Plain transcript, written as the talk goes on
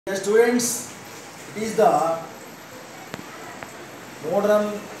Students, it is the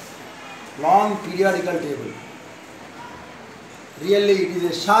modern long periodical table. Really, it is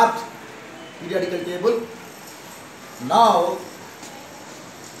a short periodical table. Now,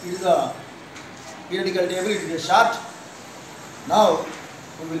 it is a periodical table, it is a short. Now,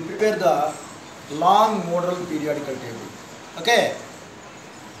 we will prepare the long modern periodical table. Okay?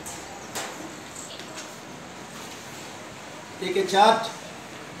 Take a chart.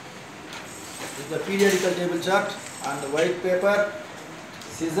 This is the periodical table chart and the white paper,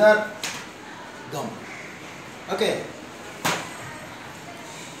 scissor, gum. Okay.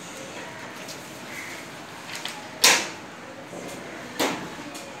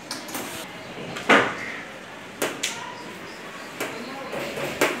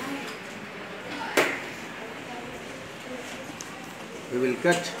 We will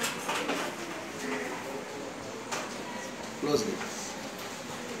cut closely.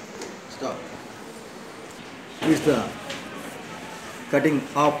 Stop. This is the cutting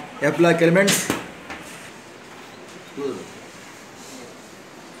of F-block elements.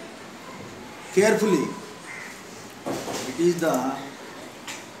 Carefully. It is the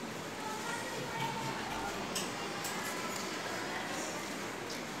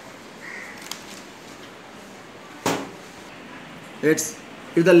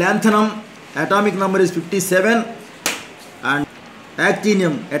if the lanthanum atomic number is 57 and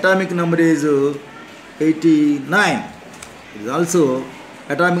actinium atomic number is 89, it is also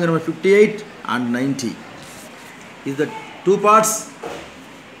atomic number 58 and 90. Is the two parts?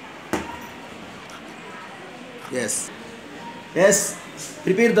 Yes. Yes.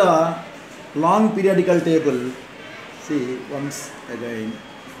 Prepare the long periodical table. See once again.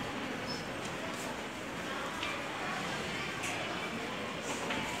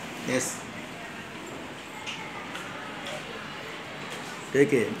 Yes.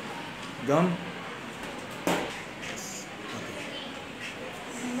 Take a gum. Yes.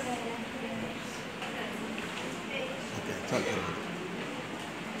 Okay. Okay.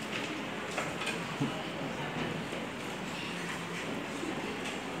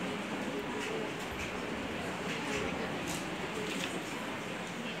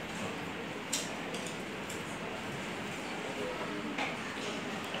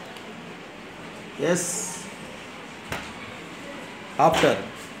 Yes. After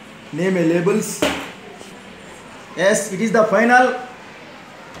name a labels. Yes, it is the final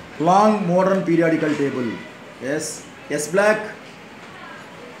long modern periodical table. Yes, S black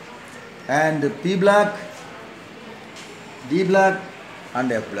and P black, D black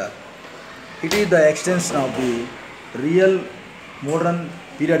and F black. It is the extension of the real modern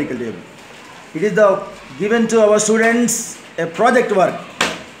periodical table. It is the given to our students a project work.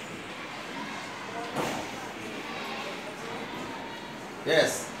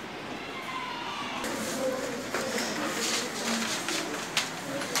 Yes.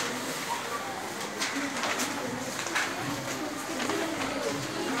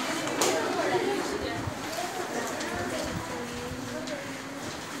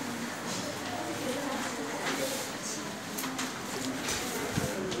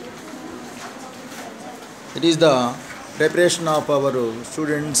 It is the preparation of our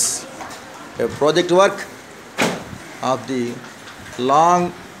students a project work of the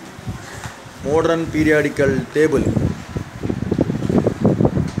long modern periodical table.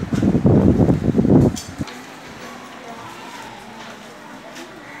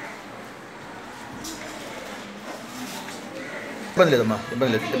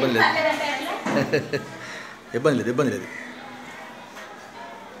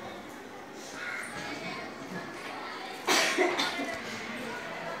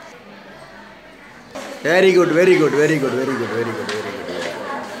 Very good, very good, very good, very good, very good, very good.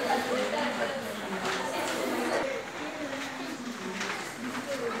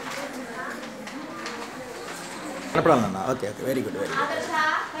 Okay, okay, very good, very good.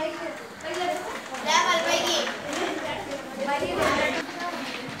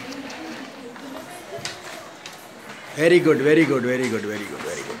 Very good, very good, very good, very good,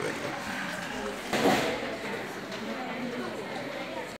 very good, very good.